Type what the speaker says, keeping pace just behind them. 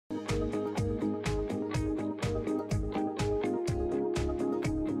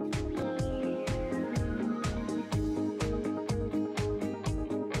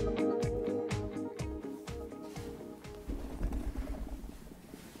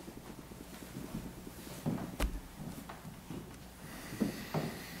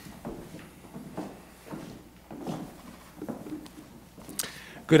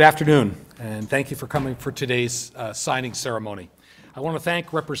Good afternoon, and thank you for coming for today's signing ceremony. I want to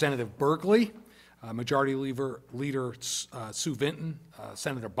thank Representative Burgley, Majority Leader Sue Vinton,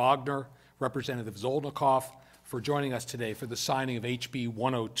 Senator Bogner, Representative Zolnikoff for joining us today for the signing of HB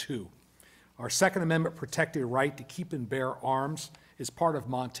 102. Our Second Amendment protected right to keep and bear arms is part of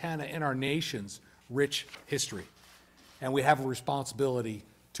Montana and our nation's rich history, and we have a responsibility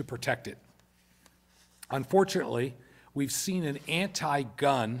to protect it. Unfortunately, we've seen an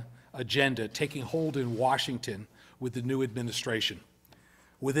anti-gun agenda taking hold in Washington with the new administration.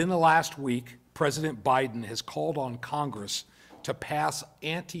 Within the last week, President Biden has called on Congress to pass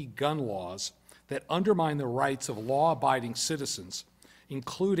anti-gun laws that undermine the rights of law-abiding citizens,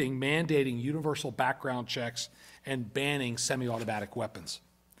 including mandating universal background checks and banning semi-automatic weapons.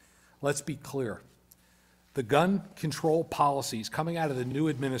 Let's be clear. The gun control policies coming out of the new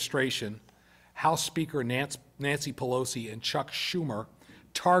administration, House Speaker Nancy Pelosi and Chuck Schumer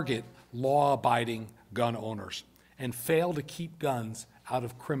target law-abiding gun owners and fail to keep guns out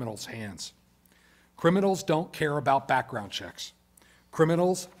of criminals' hands. Criminals don't care about background checks.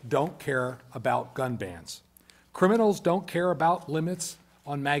 Criminals don't care about gun bans. Criminals don't care about limits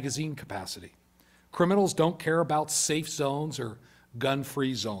on magazine capacity. Criminals don't care about safe zones or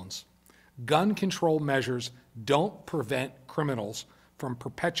gun-free zones. Gun control measures don't prevent criminals from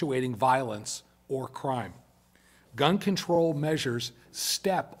perpetuating violence or crime. Gun control measures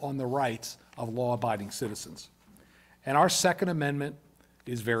step on the rights of law-abiding citizens. And our Second Amendment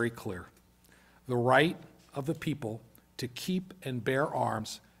is very clear. The right of the people to keep and bear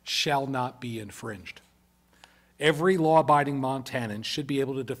arms shall not be infringed. Every law-abiding Montanan should be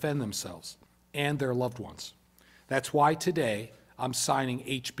able to defend themselves and their loved ones. That's why today I'm signing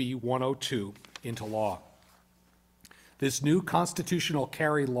HB 102 into law. This new constitutional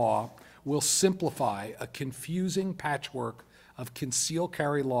carry law will simplify a confusing patchwork of concealed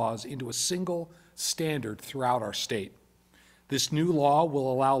carry laws into a single standard throughout our state. This new law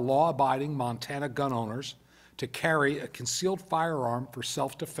will allow law-abiding Montana gun owners to carry a concealed firearm for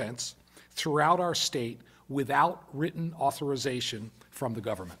self-defense throughout our state without written authorization from the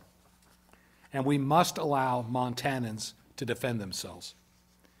government. And we must allow Montanans to defend themselves.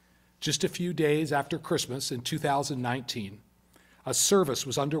 Just a few days after Christmas in 2019, a service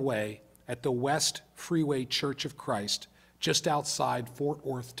was underway at the West Freeway Church of Christ just outside Fort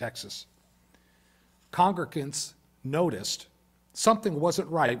Worth, Texas. Congregants noticed something wasn't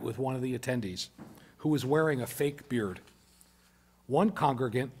right with one of the attendees, who was wearing a fake beard. One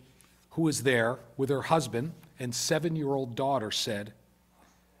congregant who was there with her husband and 7-year-old daughter said,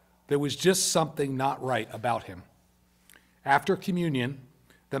 "There was just something not right about him." After communion,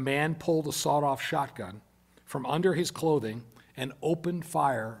 the man pulled a sawed-off shotgun from under his clothing and opened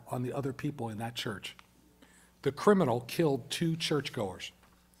fire on the other people in that church. The criminal killed 2 churchgoers.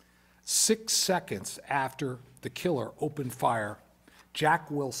 6 seconds after the killer opened fire, Jack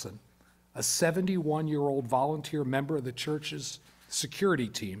Wilson, a 71-year-old volunteer member of the church's security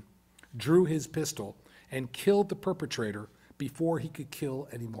team, drew his pistol and killed the perpetrator before he could kill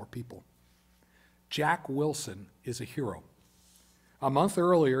any more people. Jack Wilson is a hero. A month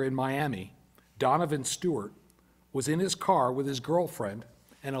earlier in Miami, Donovan Stewart was in his car with his girlfriend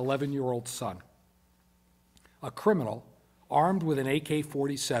and 11-year-old son. A criminal, armed with an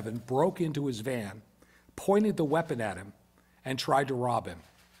AK-47, broke into his van, pointed the weapon at him, and tried to rob him.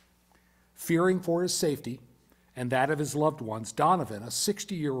 Fearing for his safety and that of his loved ones, Donovan, a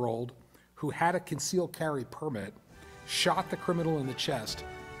 60-year-old who had a concealed carry permit, shot the criminal in the chest,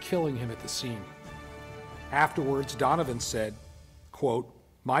 killing him at the scene. Afterwards, Donovan said, quote,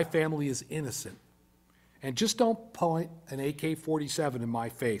 "My family is innocent, and just don't point an AK-47 in my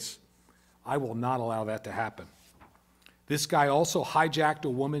face. I will not allow that to happen." This guy also hijacked a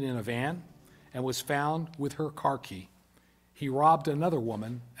woman in a van and was found with her car key. He robbed another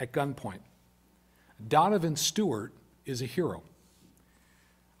woman at gunpoint. Donovan Stewart is a hero.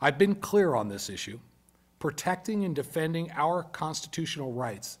 I've been clear on this issue. Protecting and defending our constitutional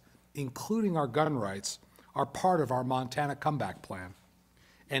rights, including our gun rights, are part of our Montana comeback plan,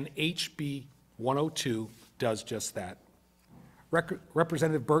 and HB 102 does just that.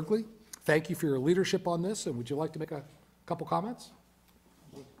 Representative Burgley, thank you for your leadership on this, and would you like to make a couple comments?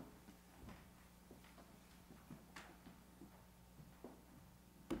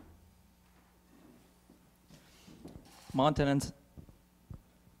 Montanans,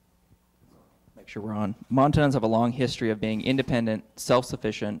 make sure we're on. Montanans have a long history of being independent,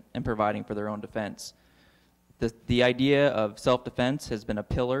 self-sufficient, and providing for their own defense. The idea of self-defense has been a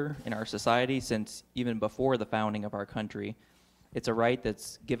pillar in our society since even before the founding of our country. It's a right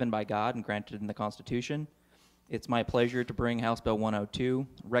that's given by God and granted in the Constitution. It's my pleasure to bring House Bill 102,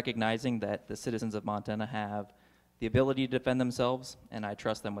 recognizing that the citizens of Montana have the ability to defend themselves, and I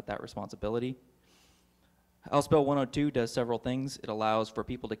trust them with that responsibility. House Bill 102 does several things. It allows for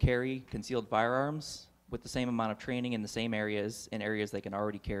people to carry concealed firearms with the same amount of training in the same areas, in areas they can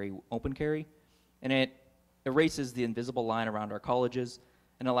already carry open carry. And it erases the invisible line around our colleges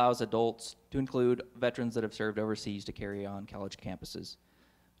and allows adults, to include veterans that have served overseas, to carry on college campuses.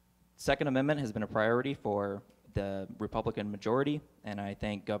 Second Amendment has been a priority for the Republican majority, and I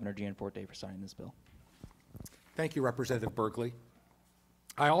thank Governor Gianforte for signing this bill. Thank you, Representative Burgley.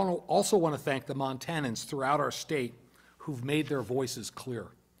 I also want to thank the Montanans throughout our state who've made their voices clear,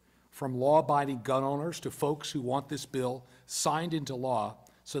 from law-abiding gun owners to folks who want this bill signed into law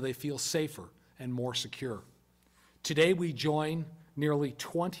so they feel safer and more secure. Today, we join nearly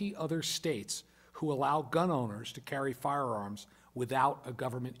 20 other states who allow gun owners to carry firearms without a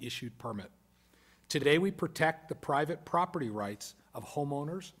government-issued permit. Today, we protect the private property rights of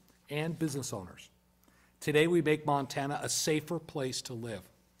homeowners and business owners. Today, we make Montana a safer place to live.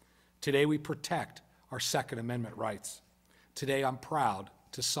 Today, we protect our Second Amendment rights. Today, I'm proud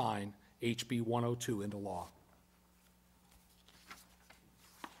to sign HB 102 into law.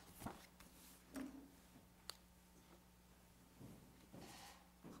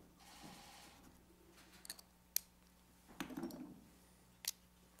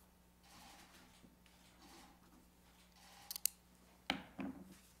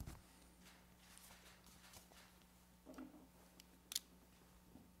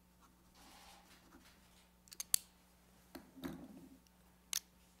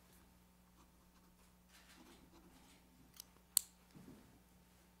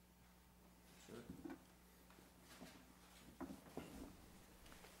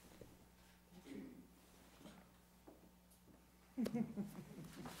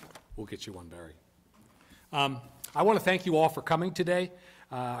 We'll get you one, Barry. I want to thank you all for coming today.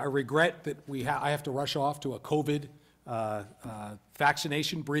 I regret that I have to rush off to a COVID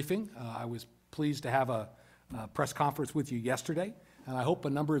vaccination briefing. I was pleased to have a press conference with you yesterday, and I hope a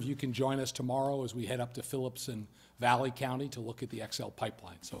number of you can join us tomorrow as we head up to Phillips and Valley County to look at the XL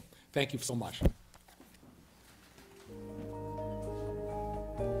pipeline. So thank you so much.